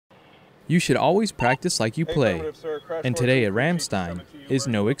You should always practice like you play, and today at Ramstein is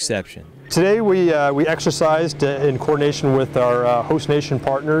no exception. Today we exercised in coordination with our host nation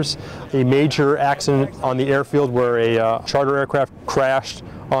partners a major accident on the airfield where a charter aircraft crashed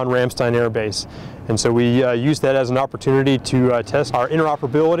on Ramstein Air Base. And so we used that as an opportunity to test our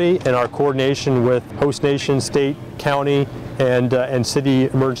interoperability and our coordination with host nation, state, county, and city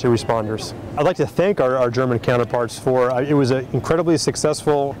emergency responders. I'd like to thank our German counterparts for it was an incredibly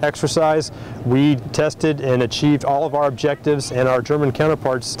successful exercise. We tested and achieved all of our objectives, and our German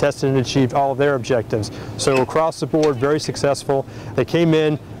counterparts tested and achieved all of their objectives. So across the board, very successful. They came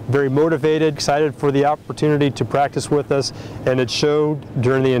in very motivated, excited for the opportunity to practice with us, and it showed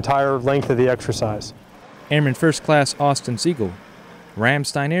during the entire length of the exercise. Airman First Class Austin Siegel,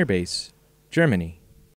 Ramstein Air Base, Germany.